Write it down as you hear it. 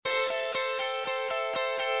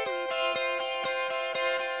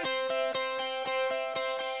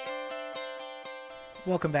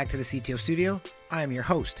Welcome back to the CTO Studio. I am your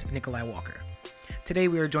host, Nikolai Walker. Today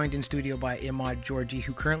we are joined in studio by Imad Georgi,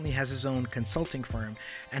 who currently has his own consulting firm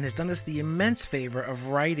and has done us the immense favor of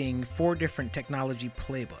writing 4 different technology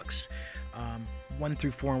playbooks, 1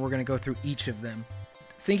 through 4, and we're going to go through each of them,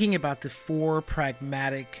 thinking about the 4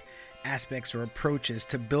 pragmatic aspects or approaches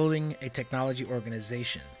to building a technology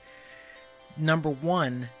organization. Number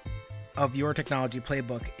 1 of your technology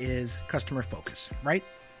playbook is customer focus, right?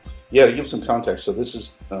 Yeah, to give some context, so this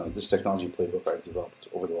is this technology playbook I've developed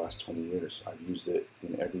over the last 20 years. I've used it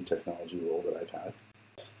in every technology role that I've had,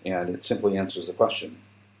 and it simply answers the question,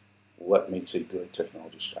 what makes a good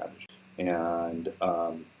technology strategy? And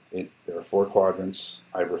there are 4 quadrants.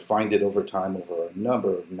 I've refined it over time over a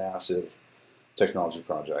number of massive technology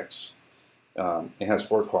projects. It has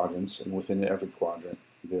 4 quadrants, and within every quadrant,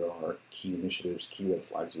 there are key initiatives, key red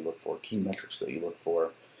flags you look for, key metrics that you look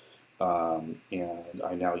for. And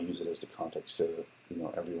I now use it as the context to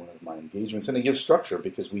every one of my engagements, and it gives structure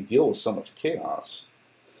because we deal with so much chaos.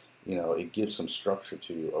 It gives some structure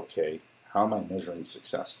to how am I measuring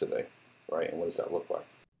success today, right? And what does that look like?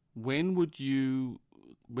 When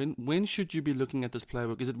should you be looking at this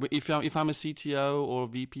playbook? Is it if I'm a CTO or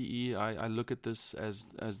VPE, I look at this as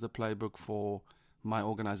the playbook for my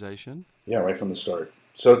organization? Yeah, right from the start.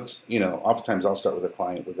 So it's oftentimes I'll start with a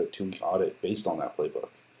client with a 2-week audit based on that playbook.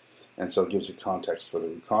 And so it gives a context for the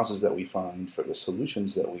root causes that we find, for the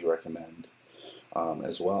solutions that we recommend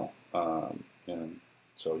as well. And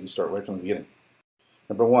so you start right from the beginning.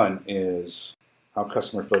 Number 1 is how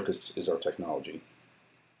customer-focused is our technology.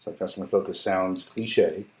 So customer-focused sounds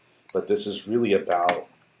cliche, but this is really about,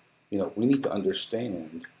 we need to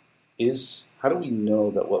understand how do we know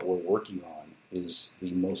that what we're working on is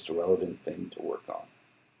the most relevant thing to work on?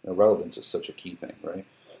 Relevance is such a key thing, right?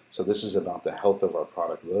 So this is about the health of our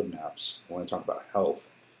product roadmaps. When I talk about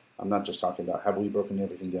health, I'm not just talking about have we broken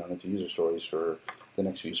everything down into user stories for the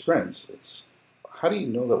next few sprints. It's how do you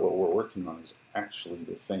know that what we're working on is actually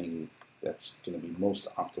the thing that's going to be most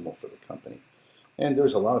optimal for the company? And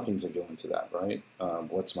there's a lot of things that go into that, right?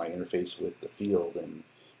 What's my interface with the field and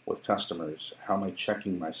with customers? How am I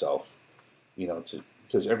checking myself?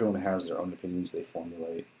 Because everyone has their own opinions they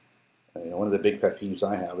formulate. One of the big pet peeves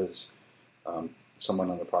I have is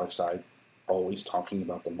someone on the product side always talking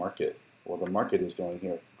about the market. Well, the market is going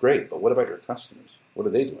here. Great, but what about your customers? What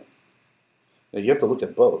are they doing? Now, you have to look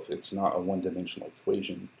at both. It's not a one-dimensional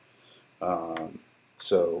equation.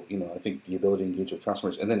 So, I think the ability to engage with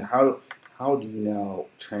customers, and then how do you now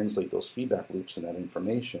translate those feedback loops and that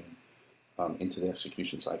information into the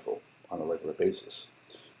execution cycle on a regular basis?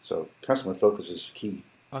 So customer focus is key.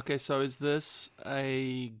 Okay, so is this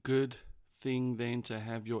a good thing then to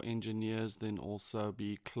have your engineers then also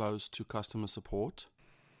be close to customer support?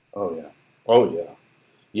 Oh yeah.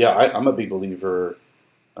 I'm a big believer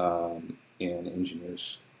in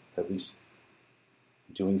engineers at least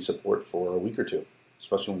doing support for a week or 2,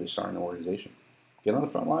 especially when they start an organization. Get on the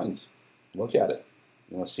front lines, look at it,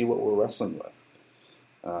 see what we're wrestling with.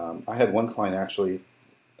 I had one client actually,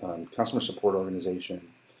 customer support organization,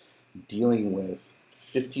 dealing with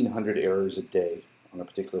 1,500 errors a day on a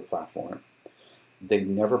particular platform. They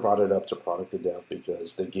never brought it up to product or dev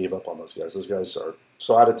because they gave up on those guys. Those guys are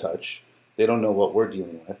so out of touch. They don't know what we're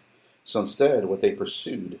dealing with. So instead, what they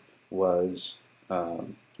pursued was,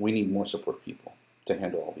 we need more support people to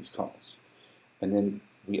handle all these calls. And then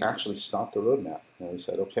we actually stopped the roadmap. And we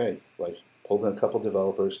said, pulled in a couple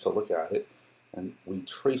developers to look at it. And we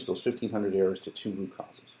traced those 1,500 errors to 2 root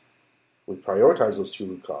causes. We prioritized those 2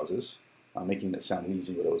 root causes, making it sound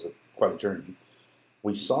easy, but it was quite a journey.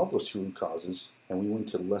 We solved those 2 root causes, and we went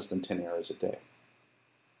to less than 10 errors a day,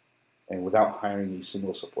 and without hiring a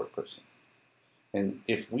single support person. And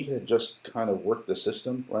if we had just kind of worked the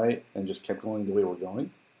system, right, and just kept going the way we're going,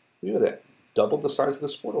 we would have doubled the size of the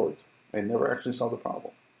support org and never actually solved the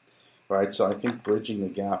problem, right? So I think bridging the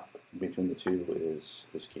gap between the 2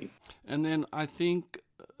 is key. And then I think,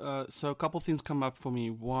 so a couple things come up for me.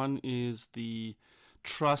 One is the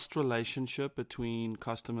trust relationship between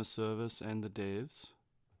customer service and the devs.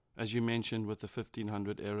 As you mentioned with the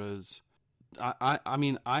 1,500 errors, I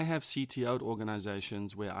mean, I have CTO'd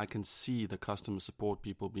organizations where I can see the customer support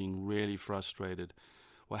people being really frustrated.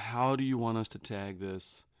 Well, how do you want us to tag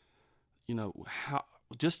this?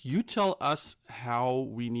 Just you tell us how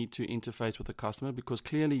we need to interface with the customer, because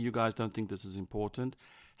clearly you guys don't think this is important.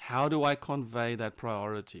 How do I convey that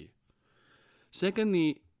priority?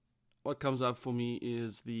 Secondly, what comes up for me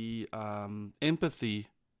is the empathy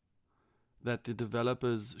that the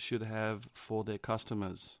developers should have for their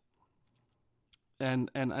customers. And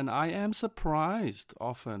I am surprised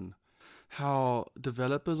often how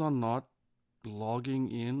developers are not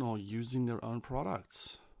logging in or using their own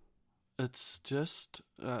products. It's just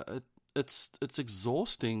it's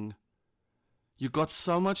exhausting. You got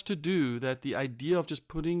so much to do that the idea of just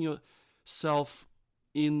putting yourself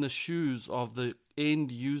in the shoes of the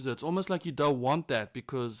end user, it's almost like you don't want that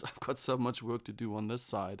because I've got so much work to do on this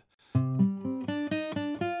side.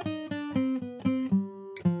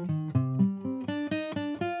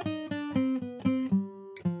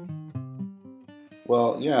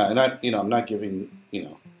 Well, yeah, and I'm not giving,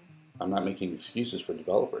 I'm not making excuses for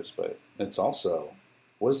developers, but it's also,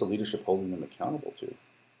 what is the leadership holding them accountable to?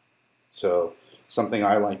 So something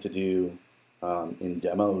I like to do in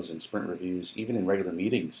demos and sprint reviews, even in regular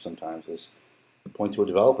meetings sometimes, is point to a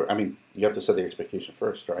developer. I mean, you have to set the expectation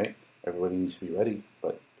first, right? Everybody needs to be ready,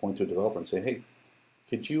 but point to a developer and say, hey,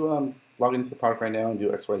 could you log into the product right now and do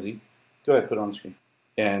XYZ? Go ahead, put it on the screen.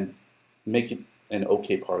 And make it an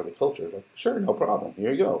okay part of the culture. Like, sure, no problem.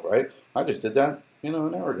 Here you go, right? I just did that, an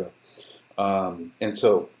hour ago. And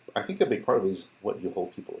so I think a big part of it is what you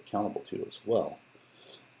hold people accountable to as well.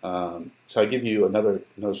 So I give you another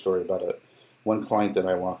story about one client that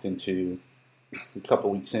I walked into a couple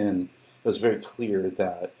weeks in. It was very clear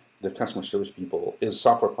that the customer service people is a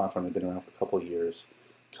software platform that had been around for a couple of years.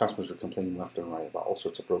 Customers were complaining left and right about all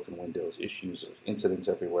sorts of broken windows, issues, incidents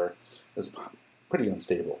everywhere. It was pretty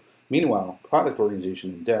unstable. Meanwhile, product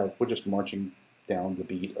organization and dev were just marching down the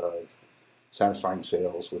beat of satisfying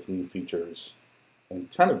sales with new features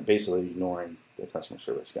and kind of basically ignoring the customer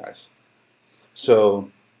service guys.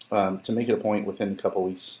 So to make it a point within a couple of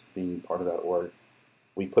weeks being part of that org,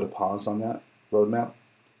 we put a pause on that roadmap.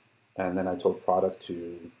 And then I told product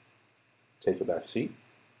to take a back seat.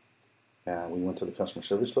 And we went to the customer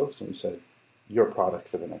service folks and we said, your product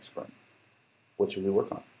for the next sprint. What should we work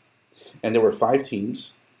on? And there were 5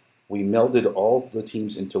 teams. We melded all the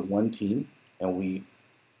teams into one team and we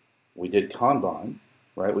did Kanban,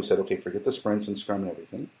 right? We said, okay, forget the sprints and Scrum and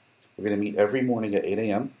everything. We're going to meet every morning at 8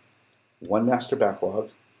 a.m., one master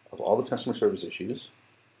backlog of all the customer service issues.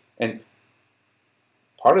 And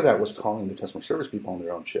part of that was calling the customer service people on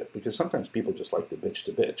their own shit, because sometimes people just like to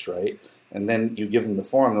bitch, right? And then you give them the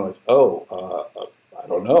form, they're like, I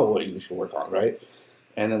don't know what you should work on, right?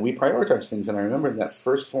 And then we prioritize things. And I remember in that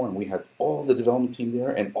first forum, we had all the development team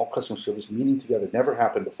there and all customer service meeting together. Never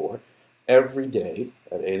happened before. Every day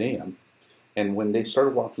at 8 a.m. And when they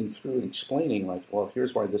started walking through and explaining, like, well,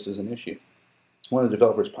 here's why this is an issue. One of the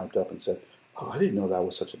developers piped up and said, oh, I didn't know that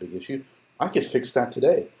was such a big issue. I could fix that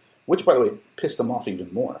today. Which, by the way, pissed them off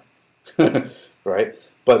even more, right?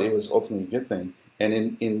 But it was ultimately a good thing.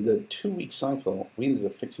 And in the 2-week cycle, we ended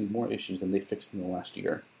up fixing more issues than they fixed in the last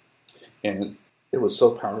year. And it was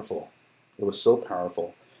so powerful. It was so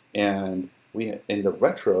powerful. And in the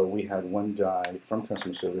retro, we had one guy from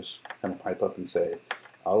customer service kind of pipe up and say,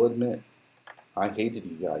 I'll admit, I hated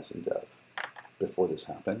you guys in dev before this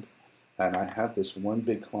happened. And I had this one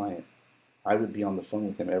big client. I would be on the phone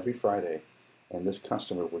with him every Friday. And this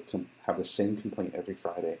customer would have the same complaint every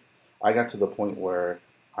Friday. I got to the point where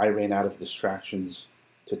I ran out of distractions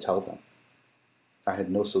to tell them. I had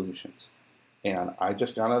no solutions. And I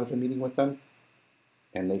just got out of a meeting with them,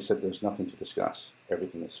 and they said there's nothing to discuss.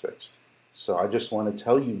 Everything is fixed. So I just want to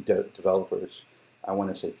tell you, developers, I want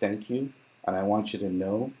to say thank you, and I want you to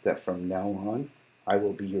know that from now on, I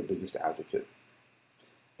will be your biggest advocate.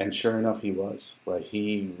 And sure enough, he was. Like,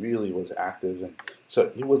 he really was active. And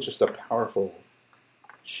so it was just a powerful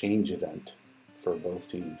change event for both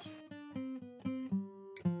teams.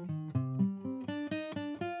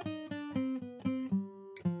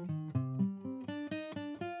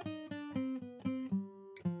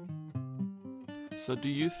 So do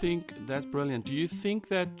you think, that's brilliant, do you think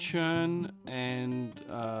that churn and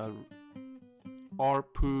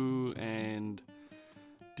ARPU, and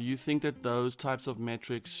do you think that those types of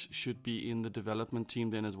metrics should be in the development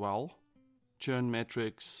team then as well? Churn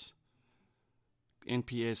metrics,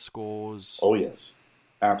 NPS scores? Oh, yes.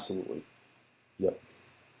 Absolutely. Yep.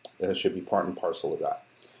 It should be part and parcel of that.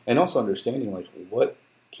 And also understanding, like, what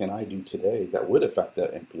can I do today that would affect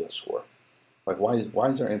that NPS score? Like, why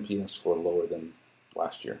is our NPS score lower than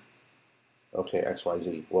last year? Okay,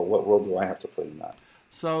 XYZ. Well, what role do I have to play in that?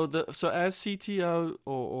 So as CTO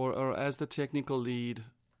or as the technical lead,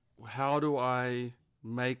 how do I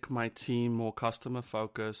make my team more customer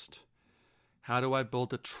focused? How do I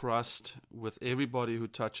build a trust with everybody who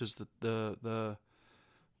touches the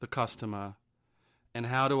customer? And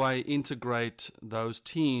how do I integrate those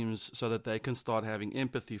teams so that they can start having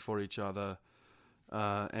empathy for each other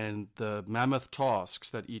and the mammoth tasks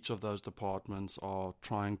that each of those departments are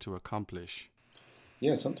trying to accomplish?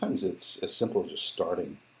 Yeah, sometimes it's as simple as just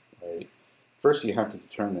starting, right? First, you have to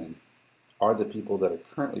determine, are the people that are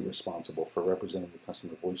currently responsible for representing the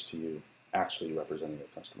customer voice to you actually representing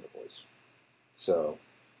the customer voice? So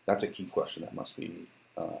that's a key question that must be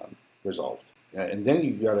resolved. And then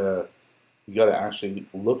you gotta actually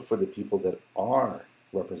look for the people that are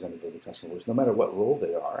representative of the customer voice, no matter what role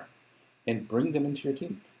they are, and bring them into your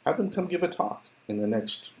team. Have them come give a talk in the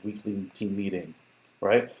next weekly team meeting,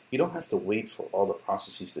 right? You don't have to wait for all the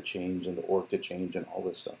processes to change and the org to change and all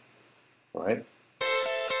this stuff, right?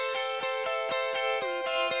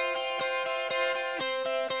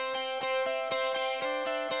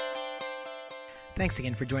 Thanks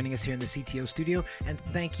again for joining us here in the CTO studio, and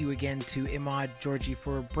thank you again to Imad Georgi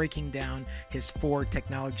for breaking down his 4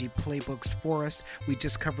 technology playbooks for us. We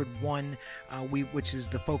just covered one, which is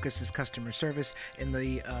the focus is customer service. In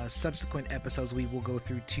the subsequent episodes, we will go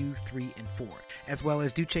through 2, 3, and 4, as well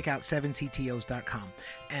as do check out 7ctos.com.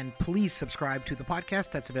 And please subscribe to the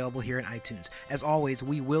podcast that's available here in iTunes. As always,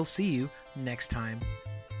 we will see you next time.